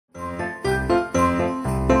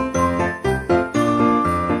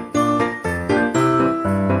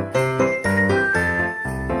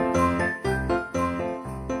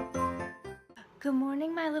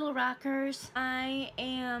Rockers. I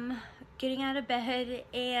am getting out of bed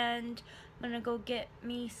and I'm gonna go get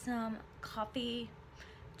me some coffee,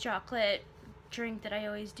 chocolate drink that I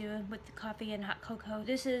always do with the coffee and hot cocoa.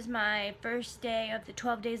 This is my first day of the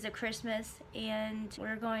 12 days of Christmas and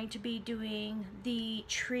we're going to be doing the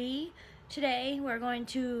tree today. We're going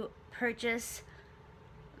to purchase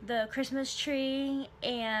the Christmas tree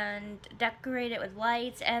and decorate it with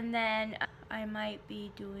lights, and then I might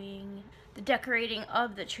be doing the decorating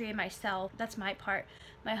of the tree myself. That's my part.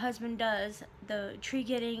 My husband does the tree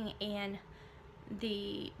getting and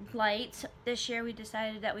the lights. This year we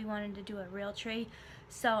decided that we wanted to do a real tree,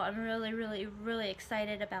 so I'm really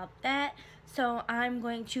excited about that. So I'm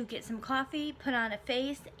going to get some coffee, put on a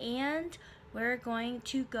face, and we're going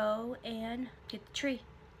to go and get the tree.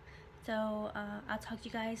 So I'll talk to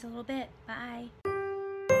you guys a little bit. Bye.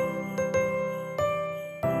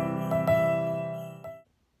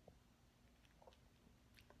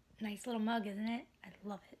 Nice little mug, isn't it? I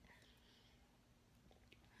love it.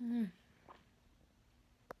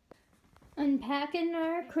 Unpacking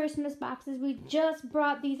our Christmas boxes. We just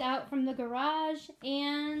brought these out from the garage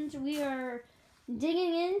and we are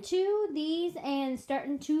digging into these and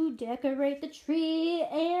starting to decorate the tree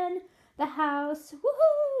and the house.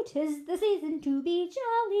 Woohoo! 'Tis the season to be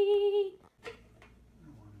jolly. I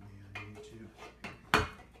want to be on YouTube.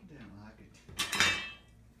 Didn't like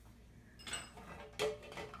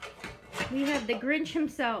it. We have the Grinch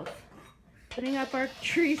himself putting up our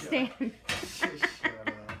tree stand. Shut up.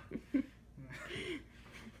 How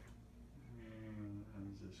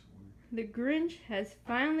does this work? The Grinch has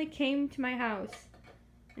finally came to my house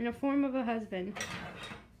in the form of a husband.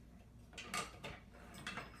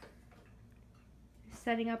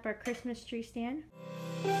 Setting up our Christmas tree stand.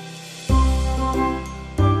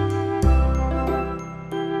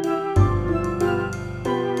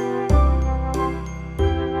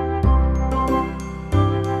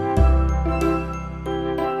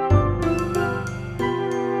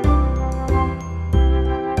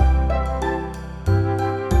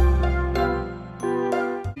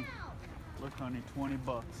 Look, honey, 20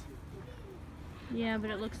 bucks. Yeah, but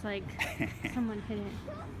it looks like someone hit it.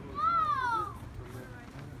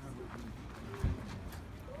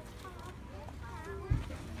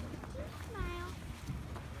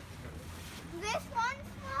 This one's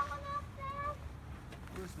small enough there?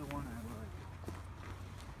 Where's the one I like?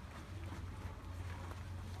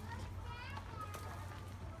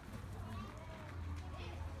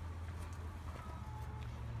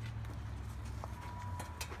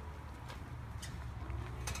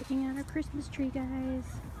 Looking at our Christmas tree, guys.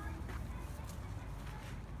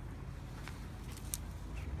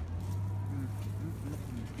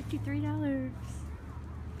 $53.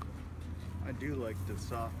 I do like the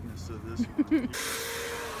softness of this one.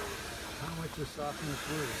 How much is softness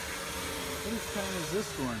worth? What kind is this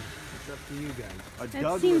one? It's up to you guys. A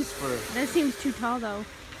Douglas fir. That seems too tall, though.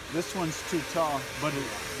 This one's too tall, but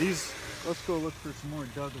these. Let's go look for some more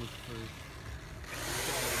Douglas firs.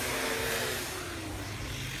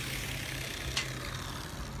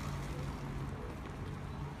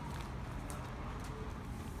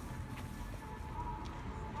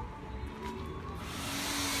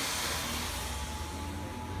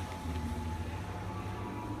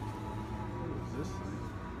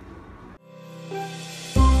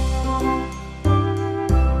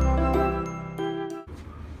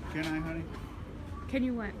 Can I, honey? Can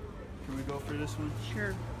you what? Can we go for this one? Sure,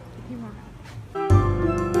 if you want.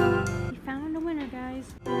 We found a winner,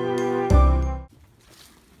 guys. Woohoo!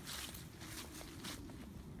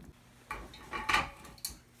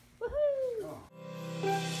 Oh.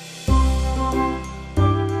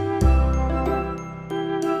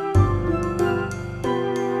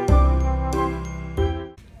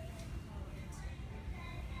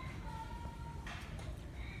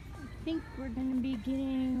 I think we're gonna be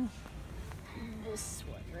getting this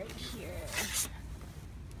one right here.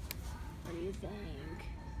 What do you think?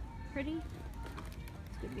 Pretty?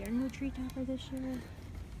 It's gonna be our new tree topper this year.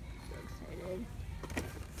 So excited.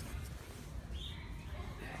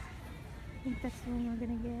 I think that's the one we're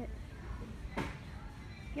gonna get.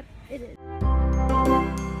 Yep, it is.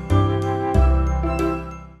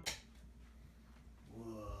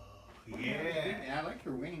 Whoa. Yeah, I like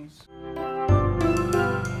her wings.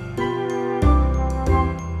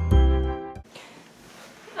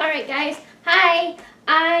 Alright guys, hi!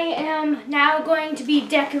 I am now going to be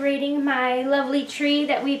decorating my lovely tree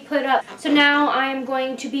that we put up. So now I'm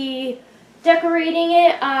going to be decorating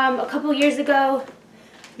it. A couple years ago,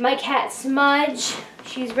 my cat Smudge,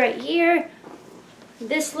 she's right here.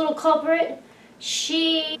 This little culprit,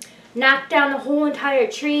 she knocked down the whole entire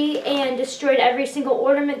tree and destroyed every single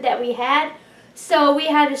ornament that we had. So we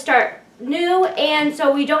had to start new, and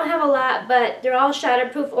so we don't have a lot, but they're all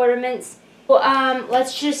shatterproof ornaments. Well,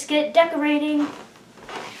 let's just get decorating.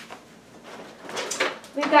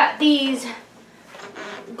 We've got these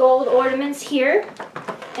gold ornaments here,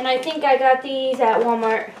 and I think I got these at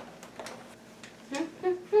Walmart.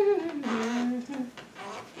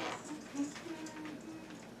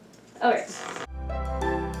 Alright.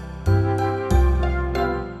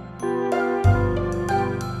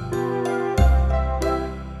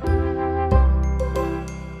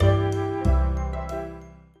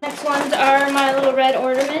 Next ones are my little red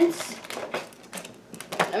ornaments.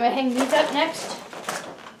 I'm going to hang these up next.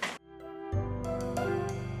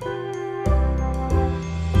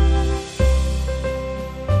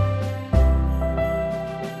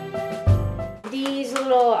 These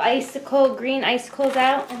little green icicles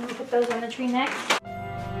out, and we'll put those on the tree next.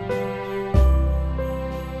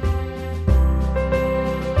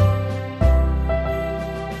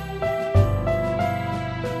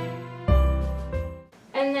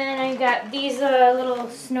 And then I got these little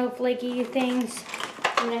snowflakey things.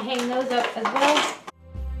 I'm going to hang those up as well.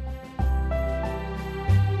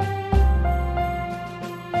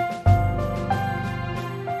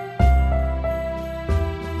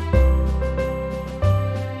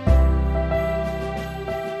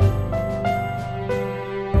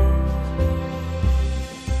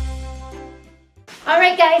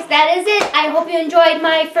 Alright guys, that is it. I hope you enjoyed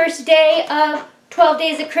my first day of 12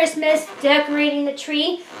 Days of Christmas decorating the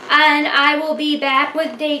tree. And I will be back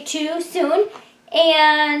with day 2 soon.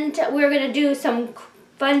 And we're going to do some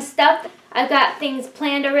fun stuff. I've got things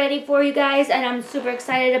planned already for you guys, and I'm super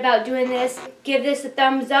excited about doing this. Give this a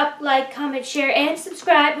thumbs up, like, comment, share, and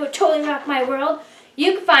subscribe. It would totally rock my world.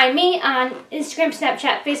 You can find me on Instagram,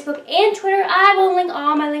 Snapchat, Facebook, and Twitter. I will link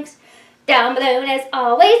all my links down below. And as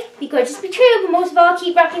always, be gorgeous, be true, but most of all,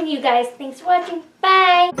 keep rocking you guys. Thanks for watching.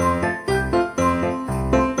 Bye!